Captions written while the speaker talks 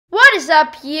What is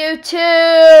up,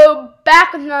 YouTube?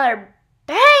 Back with another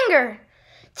banger.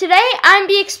 Today, I'm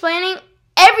be explaining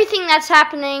everything that's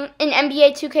happening in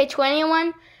NBA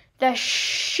 2K21, the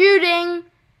shooting,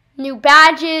 new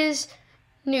badges,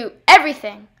 new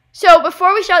everything. So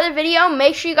before we start the video,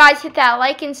 make sure you guys hit that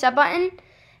like and sub button.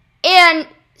 And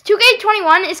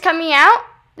 2K21 is coming out.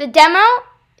 The demo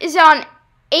is on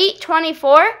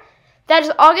 8/24. That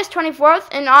is August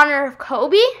 24th in honor of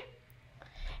Kobe.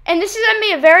 And this is going to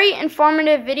be a very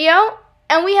informative video.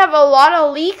 And we have a lot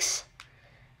of leaks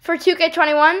for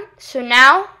 2K21. So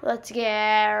now, let's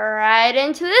get right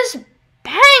into this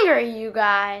banger, you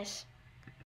guys.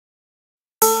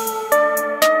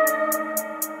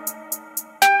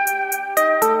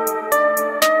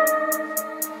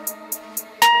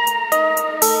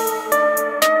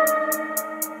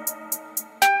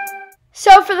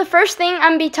 So for the first thing I'm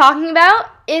going to be talking about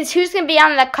is who's going to be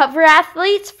on the cover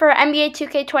athletes for NBA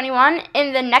 2K21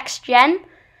 in the next gen.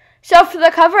 So for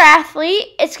the cover athlete,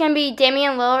 it's going to be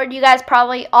Damian Lillard. You guys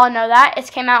probably all know that. It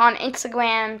came out on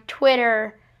Instagram,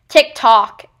 Twitter,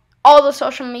 TikTok, all the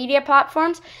social media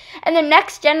platforms. And the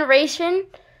next generation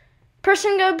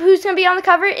person who's going to be on the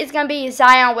cover is going to be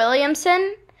Zion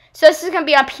Williamson. So this is going to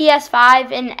be on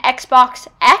PS5 and Xbox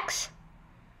X.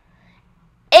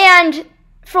 And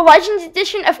for Legends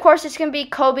Edition, of course, it's going to be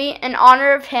Kobe in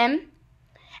honor of him.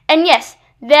 And yes,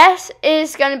 this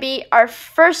is going to be our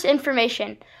first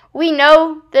information. We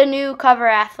know the new cover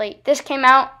athlete. This came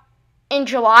out in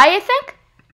July, I think.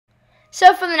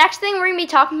 So for the next thing we're going to be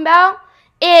talking about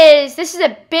is, this is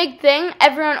a big thing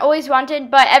everyone always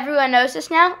wanted, but everyone knows this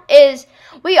now, is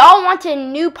we all wanted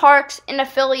new parks and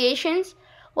affiliations,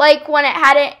 like when it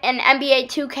had it in NBA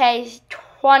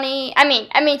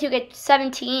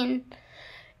 2K17.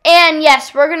 And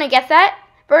yes, we're going to get that.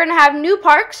 We're going to have new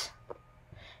parks.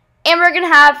 And we're going to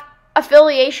have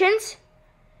affiliations.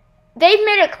 They've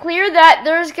made it clear that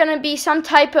there's going to be some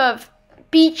type of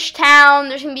beach town.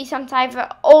 There's going to be some type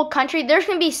of old country. There's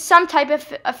going to be some type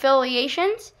of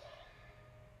affiliations.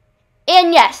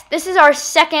 And yes, this is our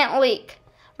second leak.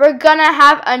 We're going to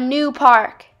have a new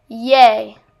park.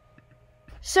 Yay.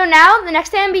 So now, the next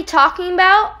thing I'm going to be talking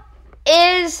about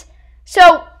is,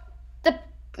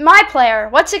 my player,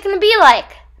 what's it going to be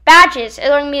like? Badges, are they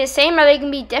going to be the same? Are they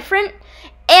going to be different?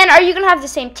 And are you going to have the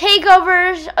same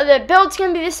takeovers? Are the builds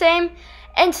going to be the same?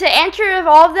 And to answer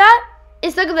all of that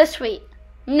is, look at this tweet.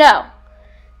 No.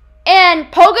 And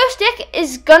Pogo Stick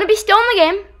is going to be still in the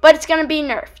game, but it's going to be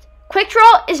nerfed. Quick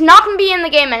Draw is not going to be in the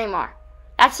game anymore.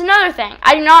 That's another thing.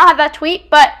 I do not have that tweet,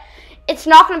 but it's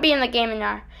not going to be in the game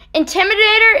anymore.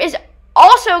 Intimidator is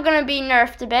also going to be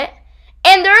nerfed a bit.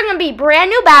 And there are going to be brand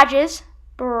new badges,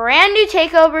 brand new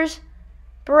takeovers,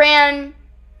 brand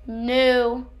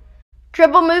new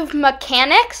dribble move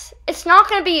mechanics. It's not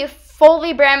going to be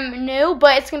fully brand new,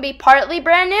 but it's going to be partly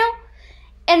brand new.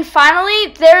 And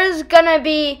finally, there's going to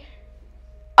be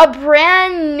a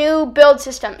brand new build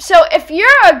system. So if you're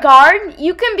a guard,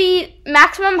 you can be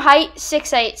maximum height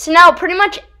 6'8". So now pretty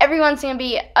much everyone's going to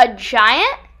be a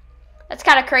giant. That's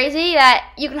kind of crazy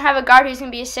that you can have a guard who's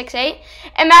going to be a 6'8".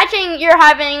 Imagine you're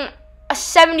having a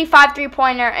 75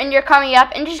 three-pointer and you're coming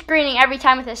up and just greening every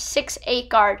time with a 6'8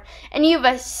 guard. And you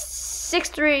have a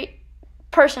 6'3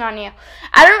 person on you.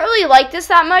 I don't really like this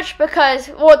that much because,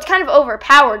 well, it's kind of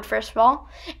overpowered, first of all.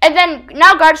 And then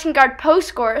now guards can guard post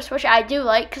scorers, which I do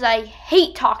like because I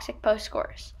hate toxic post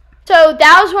scorers. So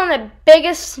that was one of the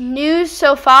biggest news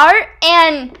so far.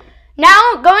 And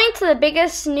now going to the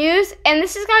biggest news, and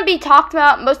this is going to be talked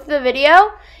about most of the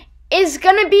video, is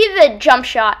going to be the jump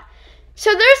shot. So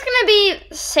there's going to be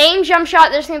same jump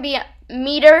shot, there's going to be a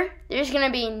meter, there's going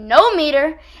to be no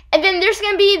meter, and then there's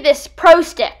going to be this pro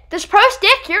stick. This pro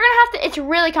stick, you're going to have to, it's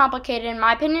really complicated in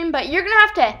my opinion, but you're going to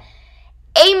have to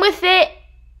aim with it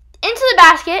into the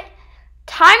basket,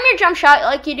 time your jump shot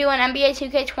like you do in NBA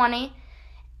 2K20,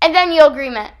 and then you'll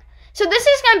green it. So this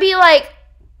is going to be like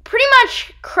pretty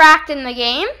much cracked in the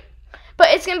game,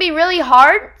 but it's going to be really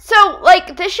hard. So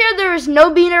like this year there was no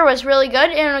meter, was really good,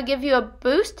 and it'll give you a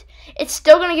boost. It's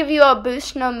still going to give you a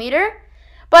boost, no meter.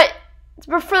 But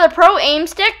for the pro aim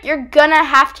stick, you're going to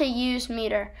have to use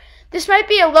meter. This might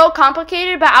be a little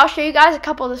complicated, but I'll show you guys a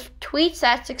couple of tweets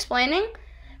that's explaining.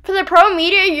 For the pro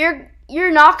meter,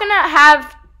 you're not going to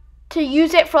have to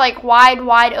use it for like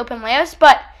wide open layups.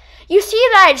 But you see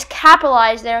that it's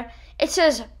capitalized there. It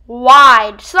says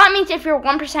wide. So that means if you're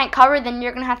 1% covered, then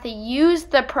you're going to have to use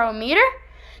the pro meter.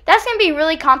 That's going to be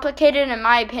really complicated in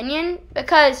my opinion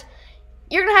because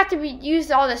you're going to have to use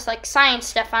all this like science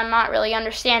stuff I'm not really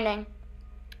understanding.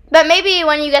 But maybe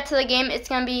when you get to the game, it's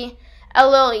going to be a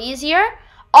little easier.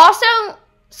 Also,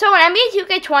 So in NBA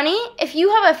 2K20, if you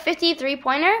have a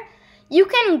 53-pointer, you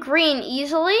can green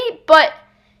easily, but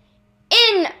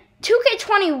in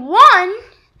 2K21,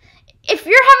 if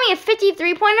you're having a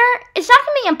 53-pointer, it's not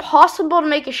going to be impossible to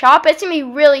make a shot, but it's going to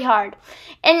be really hard.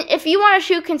 And if you want to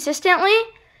shoot consistently,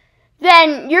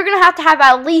 then you're going to have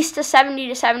at least a 70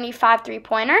 to 75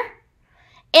 three-pointer.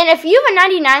 And if you have a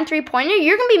 99 three-pointer,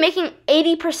 you're going to be making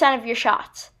 80% of your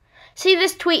shots. See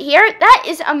this tweet here? That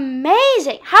is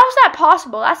amazing. How is that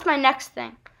possible? That's my next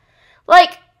thing.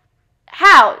 Like,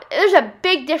 how? There's a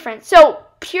big difference. So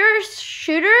pure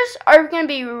shooters are going to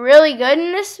be really good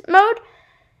in this mode.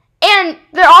 And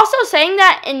they're also saying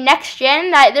that in next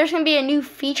gen that there's going to be a new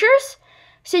features.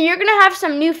 So you're going to have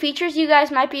some new features you guys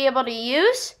might be able to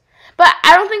use. But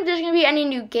I don't think there's going to be any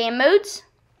new game modes.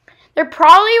 There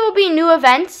probably will be new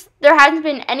events. There hasn't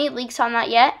been any leaks on that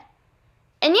yet.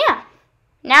 And yeah,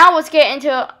 now let's get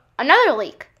into another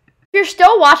leak. If you're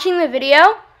still watching the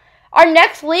video, our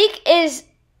next leak is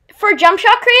for Jump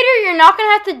Shot Creator. You're not going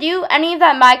to have to do any of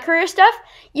that My Career stuff.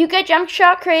 You get Jump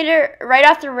Shot Creator right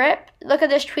off the rip. Look at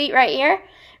this tweet right here.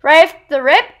 Right off the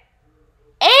rip.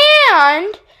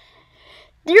 And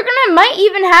you're might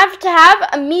even have to have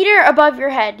a meter above your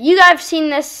head. You guys have seen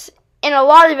this in a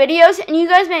lot of videos, and you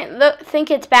guys may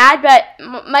think it's bad, but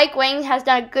Mike Wang has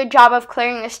done a good job of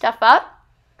clearing this stuff up.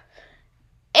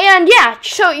 And yeah,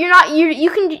 so you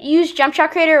can use Jump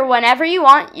Shot Creator whenever you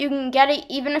want. You can get it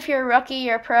even if you're a rookie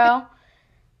or a pro.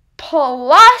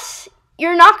 Plus,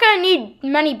 you're not going to need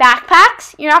many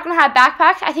backpacks. You're not going to have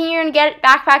backpacks. I think you're going to get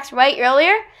backpacks right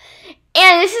earlier.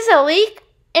 And this is a leak,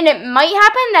 and it might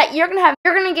happen that you're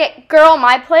going to get girl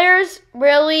my players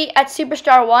really at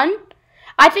Superstar 1.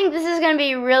 I think this is going to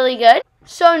be really good.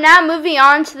 So now moving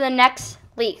on to the next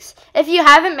leaks. If you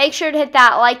haven't, make sure to hit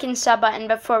that like and sub button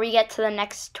before we get to the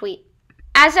next tweet.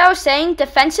 As I was saying,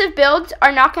 defensive builds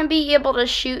are not going to be able to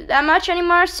shoot that much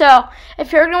anymore. So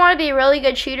if you're going to want to be a really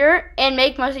good shooter and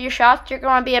make most of your shots, you're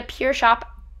going to be a pure sharp,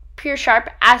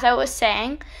 as I was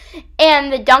saying.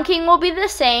 And the dunking will be the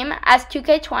same as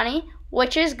 2K20,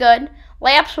 which is good.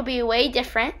 Layups will be way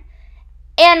different.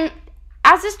 And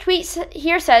as this tweet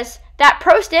here says, that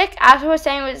pro stick, as I was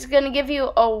saying, is going to give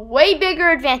you a way bigger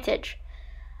advantage.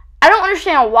 I don't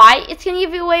understand why it's going to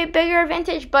give you a way bigger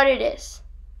advantage, but it is.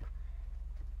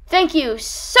 Thank you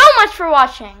so much for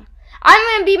watching. I'm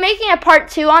going to be making a part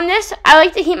 2 on this. I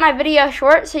like to keep my video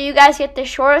short so you guys get the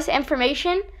shortest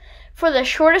information for the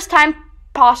shortest time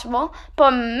possible.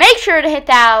 But make sure to hit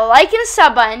that like and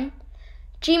sub button.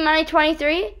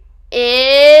 Gmoney23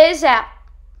 is out.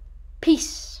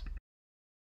 Peace.